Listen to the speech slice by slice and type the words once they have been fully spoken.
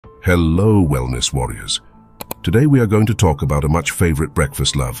Hello, wellness warriors. Today we are going to talk about a much favorite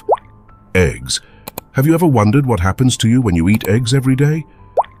breakfast love, eggs. Have you ever wondered what happens to you when you eat eggs every day?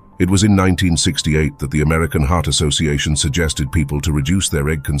 It was in 1968 that the American Heart Association suggested people to reduce their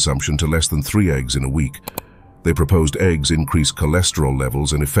egg consumption to less than 3 eggs in a week. They proposed eggs increase cholesterol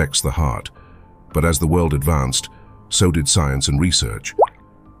levels and affects the heart. But as the world advanced, so did science and research.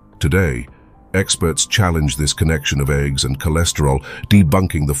 Today, experts challenge this connection of eggs and cholesterol,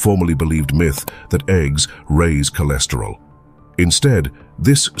 debunking the formerly believed myth that eggs raise cholesterol. Instead,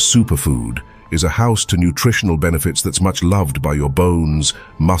 this superfood is a house to nutritional benefits that's much loved by your bones,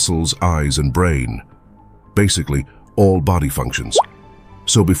 muscles, eyes, and brain. Basically, all body functions.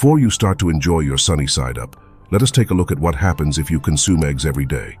 So before you start to enjoy your sunny side up, let us take a look at what happens if you consume eggs every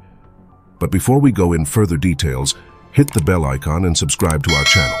day. But before we go in further details, hit the bell icon and subscribe to our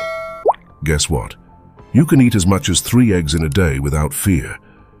channel. Guess what? You can eat as much as 3 eggs in a day without fear.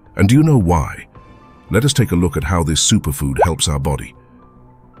 And do you know why? Let us take a look at how this superfood helps our body.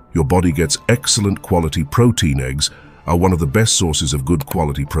 Your body gets excellent quality protein. Eggs are one of the best sources of good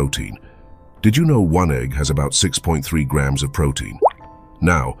quality protein. Did you know 1 egg has about 6.3 grams of protein?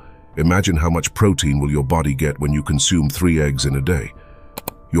 Now, imagine how much protein will your body get when you consume 3 eggs in a day.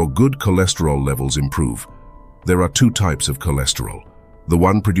 Your good cholesterol levels improve. There are 2 types of cholesterol. The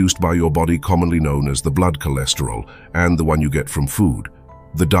one produced by your body, commonly known as the blood cholesterol, and the one you get from food,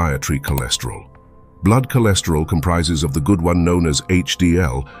 the dietary cholesterol. Blood cholesterol comprises of the good one known as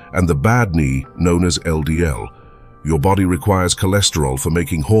HDL and the bad known as LDL. Your body requires cholesterol for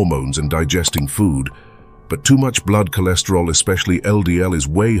making hormones and digesting food, but too much blood cholesterol, especially LDL, is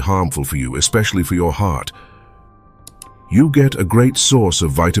way harmful for you, especially for your heart. You get a great source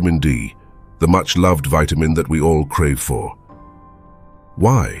of vitamin D, the much-loved vitamin that we all crave for.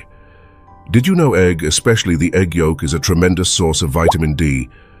 Why? Did you know egg, especially the egg yolk, is a tremendous source of vitamin D?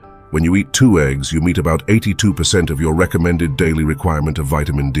 When you eat 2 eggs, you meet about 82% of your recommended daily requirement of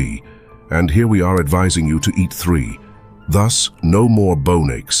vitamin D. And here we are advising you to eat 3. Thus, no more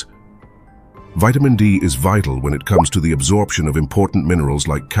bone aches. Vitamin D is vital when it comes to the absorption of important minerals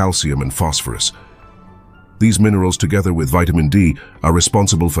like calcium and phosphorus. These minerals, together with vitamin D, are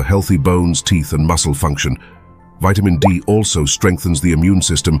responsible for healthy bones, teeth, and muscle function. Vitamin D also strengthens the immune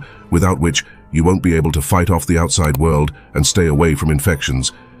system, without which you won't be able to fight off the outside world and stay away from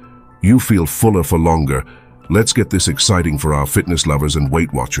infections. You feel fuller for longer. Let's get this exciting for our fitness lovers and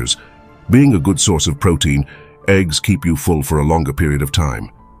Weight Watchers. Being a good source of protein, eggs keep you full for a longer period of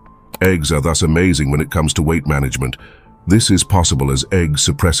time. Eggs are thus amazing when it comes to weight management. This is possible as eggs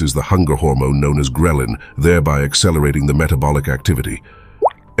suppresses the hunger hormone known as ghrelin, thereby accelerating the metabolic activity.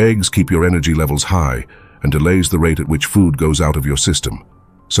 Eggs keep your energy levels high and delays the rate at which food goes out of your system.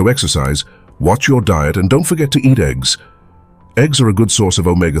 So exercise, watch your diet, and don't forget to eat eggs. Eggs are a good source of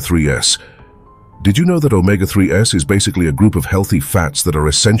omega-3s. Did you know that omega-3s is basically a group of healthy fats that are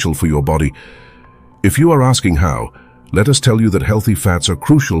essential for your body? If you are asking how, let us tell you that healthy fats are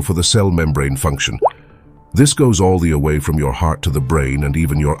crucial for the cell membrane function. This goes all the way from your heart to the brain and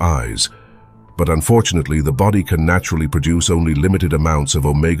even your eyes. But unfortunately, the body can naturally produce only limited amounts of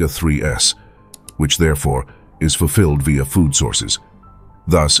omega-3s, which therefore is fulfilled via food sources.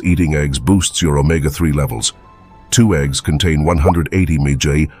 Thus, eating eggs boosts your omega-3 levels. 2 eggs contain 180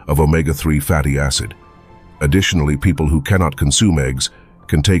 mg of omega-3 fatty acid. Additionally, people who cannot consume eggs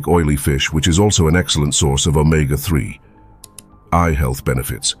can take oily fish, which is also an excellent source of omega-3. Eye health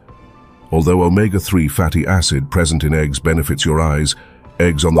benefits. Although omega-3 fatty acid present in eggs benefits your eyes,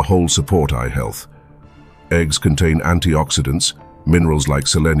 eggs on the whole support eye health. Eggs contain antioxidants, minerals like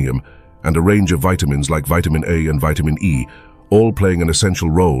selenium, and a range of vitamins like vitamin A and vitamin E, all playing an essential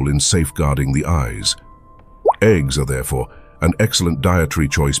role in safeguarding the eyes. Eggs are therefore an excellent dietary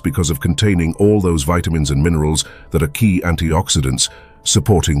choice because of containing all those vitamins and minerals that are key antioxidants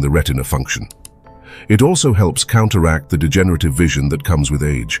supporting the retina function. It also helps counteract the degenerative vision that comes with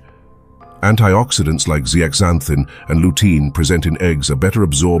age. Antioxidants like zeaxanthin and lutein present in eggs are better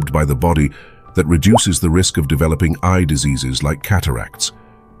absorbed by the body, that reduces the risk of developing eye diseases like cataracts.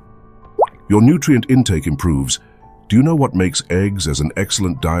 Your nutrient intake improves. Do you know what makes eggs as an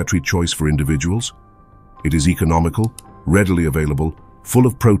excellent dietary choice for individuals? It is economical, readily available, full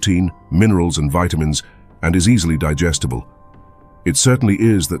of protein, minerals, and vitamins, and is easily digestible. It certainly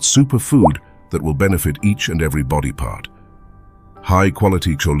is that superfood that will benefit each and every body part.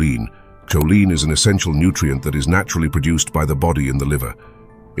 High-quality choline. Choline is an essential nutrient that is naturally produced by the body in the liver.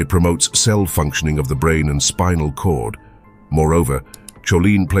 It promotes cell functioning of the brain and spinal cord. Moreover,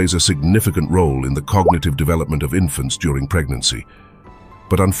 choline plays a significant role in the cognitive development of infants during pregnancy.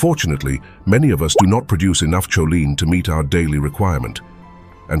 But unfortunately, many of us do not produce enough choline to meet our daily requirement.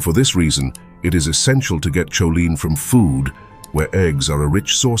 and for this reason, it is essential to get choline from food, where eggs are a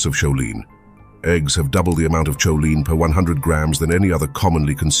rich source of choline. Eggs have double the amount of choline per 100 grams than any other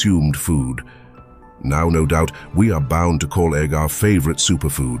commonly consumed food. Now, no doubt, we are bound to call egg our favorite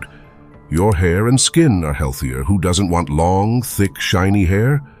superfood. Your hair and skin are healthier. Who doesn't want long, thick, shiny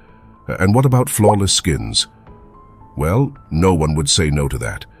hair? And what about flawless skins? Well, no one would say no to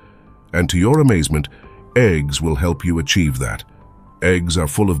that. And to your amazement, eggs will help you achieve that. Eggs are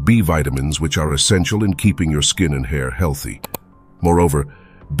full of B vitamins, which are essential in keeping your skin and hair healthy. Moreover,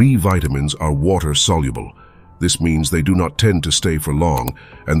 B vitamins are water-soluble. This means they do not tend to stay for long,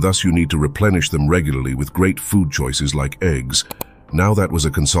 and thus you need to replenish them regularly with great food choices like eggs. Now that was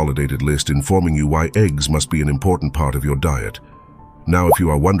a consolidated list informing you why eggs must be an important part of your diet. Now, if you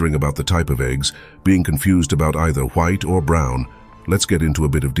are wondering about the type of eggs, being confused about either white or brown, let's get into a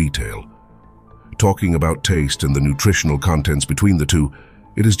bit of detail. Talking about taste and the nutritional contents between the two,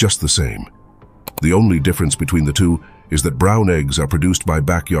 it is just the same. The only difference between the two is that brown eggs are produced by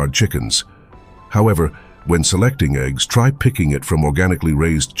backyard chickens. However, when selecting eggs, try picking it from organically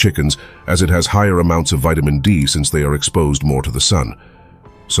raised chickens, as it has higher amounts of vitamin D since they are exposed more to the sun.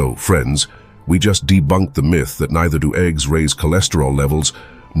 So, friends, we just debunked the myth that neither do eggs raise cholesterol levels,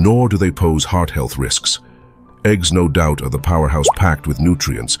 nor do they pose heart health risks. Eggs, no doubt, are the powerhouse packed with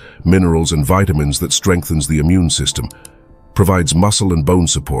nutrients, minerals and vitamins that strengthens the immune system, provides muscle and bone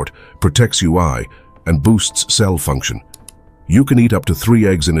support, protects your eye, and boosts cell function. You can eat up to 3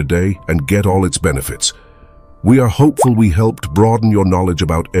 eggs in a day and get all its benefits. We are hopeful we helped broaden your knowledge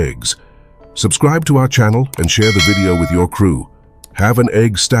about eggs. Subscribe to our channel and share the video with your crew. Have an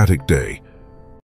egg-static day.